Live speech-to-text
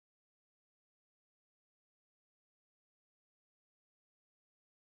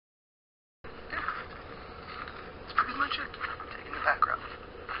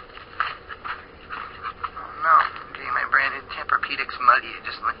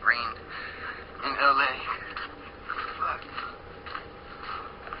rained in LA. Fuck.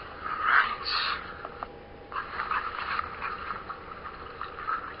 Alright.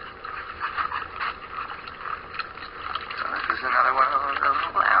 So this is another one of those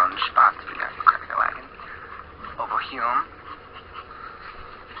little lounge spots. We got Cracker Wagon over here.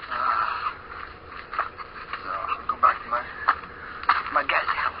 So I'll go back to my guest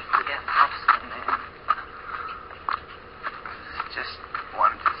house, and then just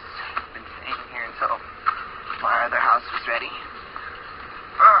been staying here until my other house was ready.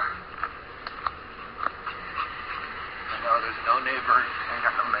 I know there's no neighbors. I ain't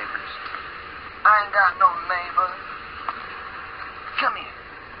got no neighbors. Come here.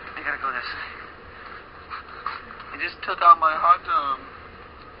 I gotta go this way. I just took out my hot tub.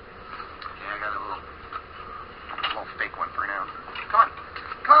 Yeah, I got a little fake one for now. Come on,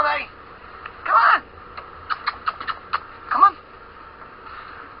 buddy. Come on. Come on.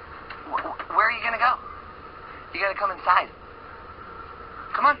 Where are you gonna go? You gotta come inside.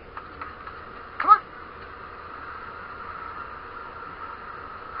 Come on. Come on.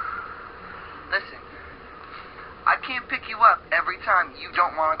 Listen, I can't pick you up every time you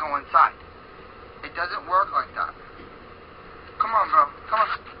don't want to go inside. It doesn't work like that. Come on, bro. Come on.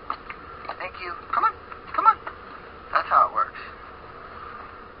 Thank you. Come on. Come on. That's how it works.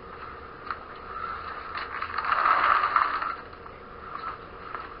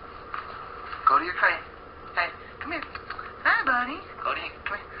 Go to your crate. Hey, come here. Hi, buddy. Come here.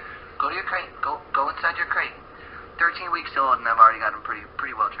 Go to your crate. Go inside your crate. 13 weeks old, and I've already got him pretty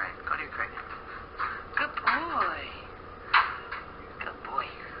well trained. Go to your crate. Good boy. Good boy.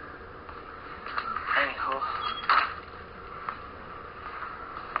 Anyhow.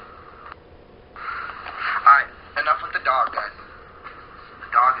 Alright, enough with the dog, guys. The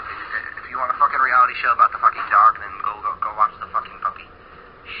dog, if you want a fucking reality show about the fucking dog, then go watch the fucking puppy.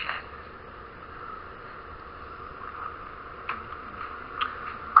 Shit.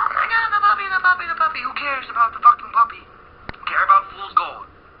 Oh my god, the puppy. Who cares about the fucking puppy? Care about fool's gold.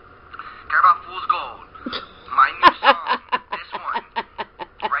 Care about fool's gold. My new song. This one.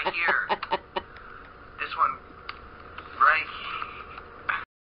 Right here. This one. Right here.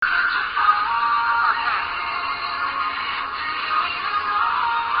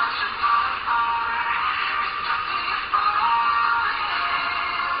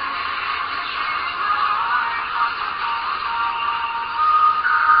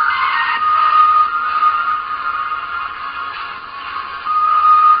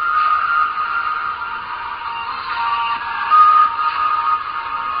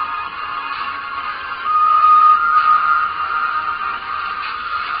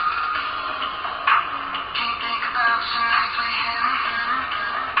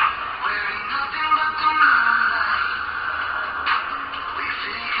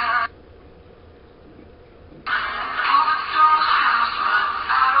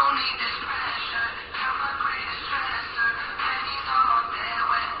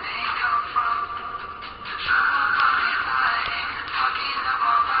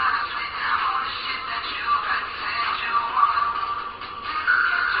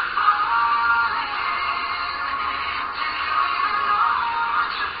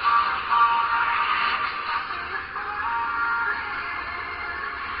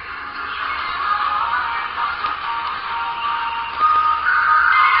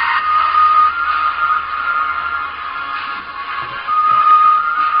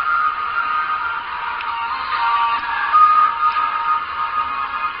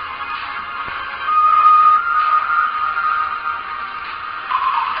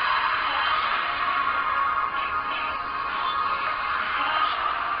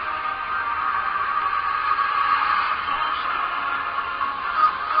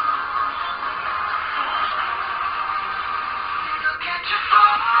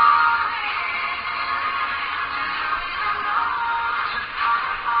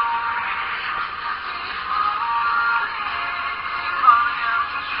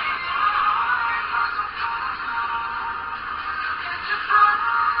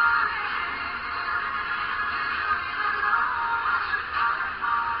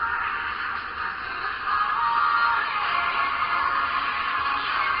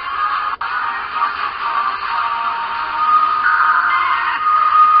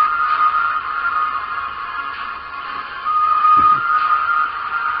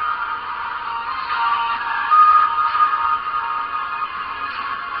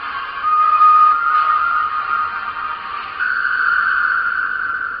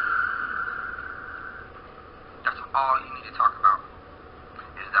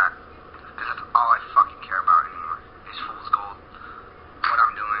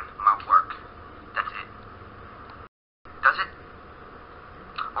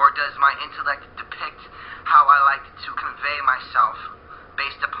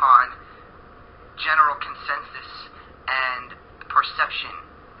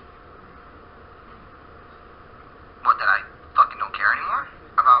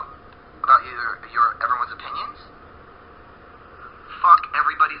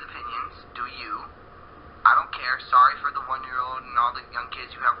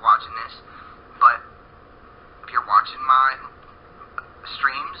 you ever watching this, but if you're watching my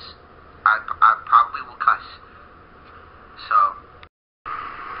streams, I probably will cuss. So,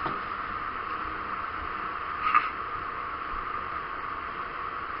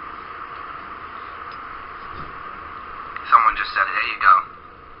 someone just said it. There you go.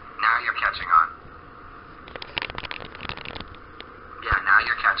 Now you're catching on. Yeah, now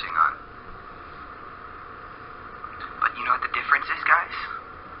you're catching on. But you know what the difference is, guys?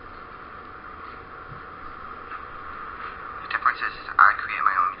 The difference is I create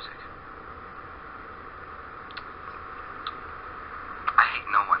my own music. I hate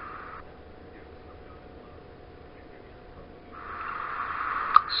no one.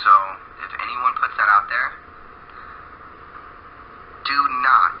 So, if anyone puts that out there, do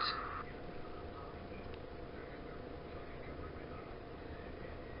not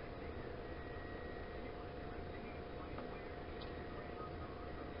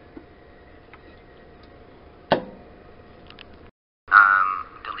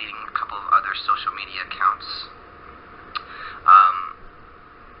deleting a couple of other social media accounts.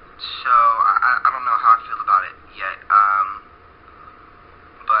 So I don't know how I feel about it yet,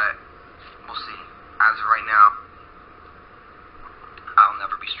 but we'll see. As of right now, I'll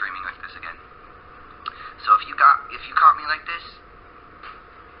never be streaming like this again. So if you caught me like this,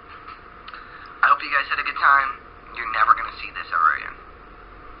 I hope you guys had a good time. You're never gonna see this ever again.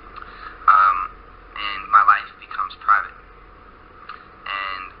 And my life becomes private.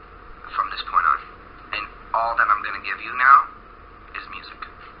 And from this point on, and all that I'm gonna give you now is music.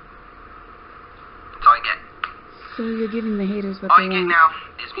 That's all you get. So you're giving the haters what all they you want. get now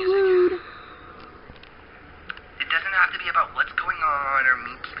is music. Rude. It doesn't have to be about what's going on or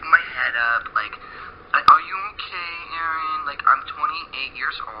me keeping my head up. Like, are you okay, Aaron? Like, I'm 28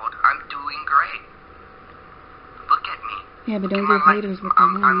 years old. I'm doing great. Look at me. Yeah, but don't In my give life, haters what they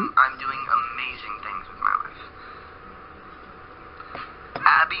want. I'm doing amazing things with my life.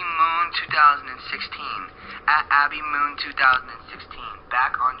 Abby Moon 2016. At Abby Moon 2016.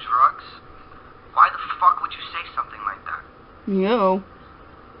 Back on drugs? Why the fuck would you say something like that? Yo.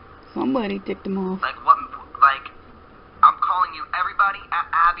 Somebody ticked them off. Like, what? Like, I'm calling you everybody at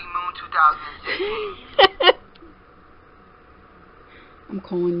Abby Moon 2016. I'm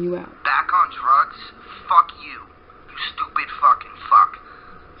calling you out. Back on drugs? Fuck you. You stupid fucking fuck.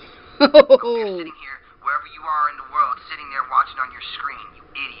 If you're sitting here, wherever you are in the world, sitting there watching on your screen, you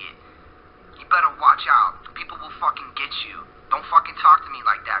idiot. You better watch out. People will fucking get you. Don't fucking talk to me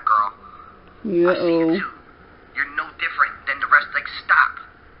like that, girl. I see you too. You're no different than the rest. Like, stop.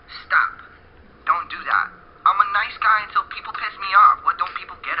 Stop. Don't do that. I'm a nice guy until people piss me off. What don't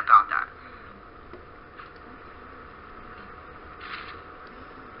people get about that?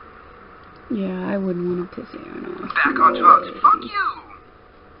 Yeah, I wouldn't want to piss Aaron off. Back on drugs. Fuck you.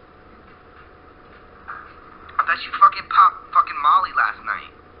 I bet you fucking popped fucking Molly last night,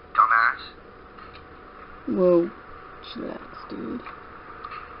 dumbass. Whoa. Chillax, dude.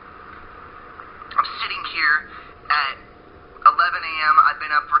 I'm sitting here at 11 a.m. I've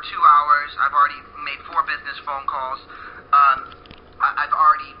been up for 2 hours. I've already made 4 business phone calls. I've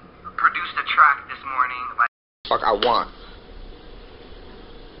already produced a track this morning. Like, fuck I want.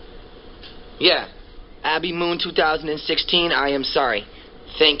 Yeah. Abby Moon 2016, I am sorry.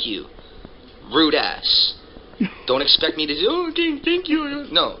 Thank you. Rude ass. Don't expect me to do, oh, thank you.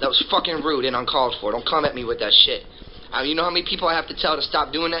 No, that was fucking rude and uncalled for. Don't come at me with that shit. You know how many people I have to tell to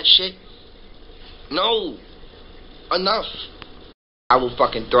stop doing that shit? No. Enough. I will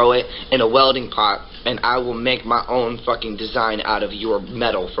fucking throw it in a welding pot and I will make my own fucking design out of your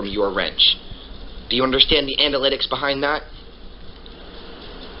metal from your wrench. Do you understand the analytics behind that?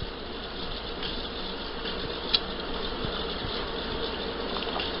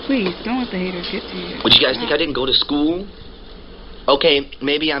 Please, don't let the haters get to you. Would you guys think I didn't go to school? Okay,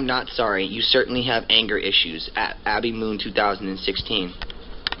 maybe I'm not sorry. You certainly have anger issues. At Abby Moon 2016.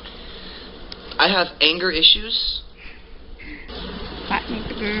 I have anger issues. Fighting with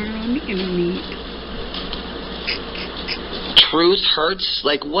the girl on the internet. Truth hurts?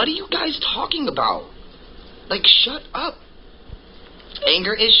 Like, what are you guys talking about? Like, shut up.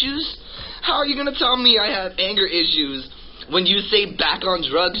 Anger issues? How are you gonna tell me I have anger issues when you say back on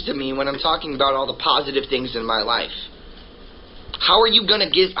drugs to me when I'm talking about all the positive things in my life? How are you gonna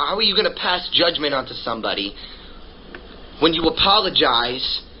pass judgment onto somebody when you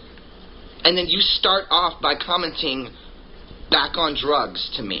apologize and then you start off by commenting back on drugs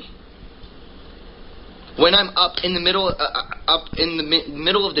to me? When I'm up in the middle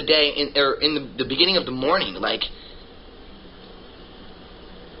of the day, or in the beginning of the morning, like,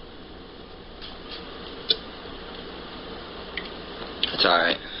 It's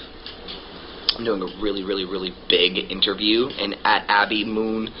alright. I'm doing a really, really, really big interview, and at Abbey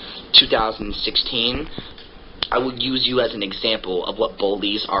Moon 2016, I will use you as an example of what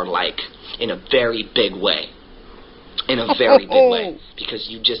bullies are like in a very big way. In a very big way. Because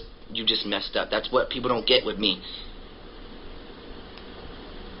you just messed up. That's what people don't get with me.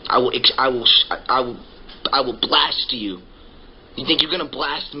 I will blast you. You think you're gonna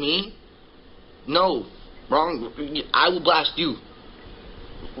blast me? No. Wrong. I will blast you.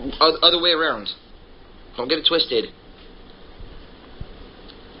 Other way around. Don't get it twisted.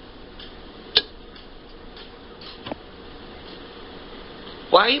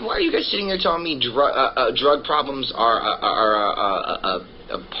 Why are you guys sitting there telling me drug problems are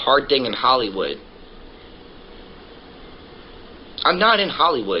a hard thing in Hollywood? I'm not in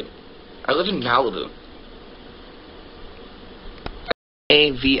Hollywood. I live in Malibu.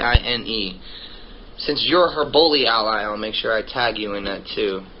 A-V-I-N-E. Since you're her bully ally, I'll make sure I tag you in that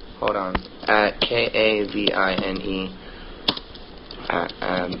too. Hold on. At K-A-V-I-N-E. At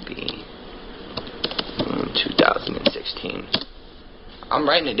Abbey 2016. I'm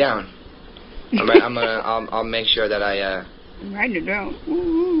writing it down. I'll make sure that I writing it down.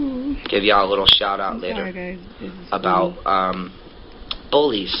 Ooh. Give y'all a little shout out later about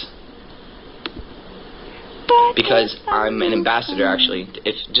bullies. Because I'm an ambassador, actually.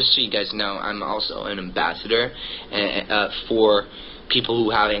 Just so you guys know, I'm also an ambassador for people who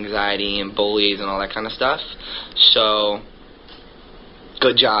have anxiety and bullies and all that kind of stuff. So,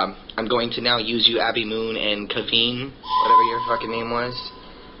 good job. I'm going to now use you, Abbey Moon and Kaveen, whatever your fucking name was,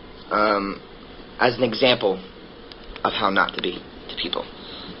 as an example of how not to be to people.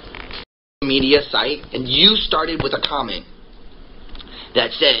 Media site, and you started with a comment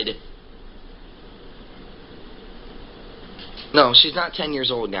that said, no, she's not 10 years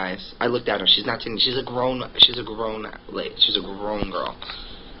old, guys. I looked at her. She's not 10. She's a grown girl.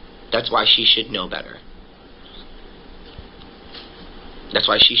 That's why she should know better. That's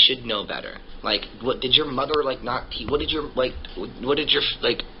why she should know better. Like, what did your mother, like, not teach? What did your, like,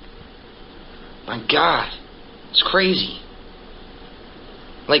 my God. It's crazy.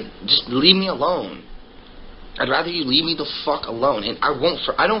 Like, just leave me alone. I'd rather you leave me the fuck alone. And I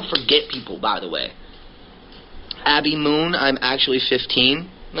don't forget people, by the way. Abbey Moon, I'm actually 15.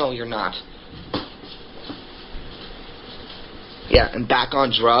 No, you're not. Yeah, and back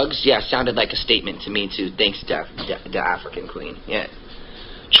on drugs. Yeah, sounded like a statement to me, too. Thanks, the African Queen. Yeah.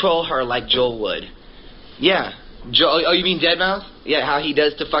 Troll her like Joel would. Yeah. Oh, you mean Deadmau5? Yeah, how he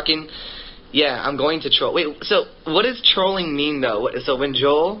does to fucking... Yeah, I'm going to troll. Wait, so what does trolling mean, though? So when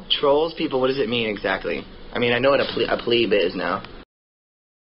Joel trolls people, what does it mean exactly? I mean, I know what a plebe is now.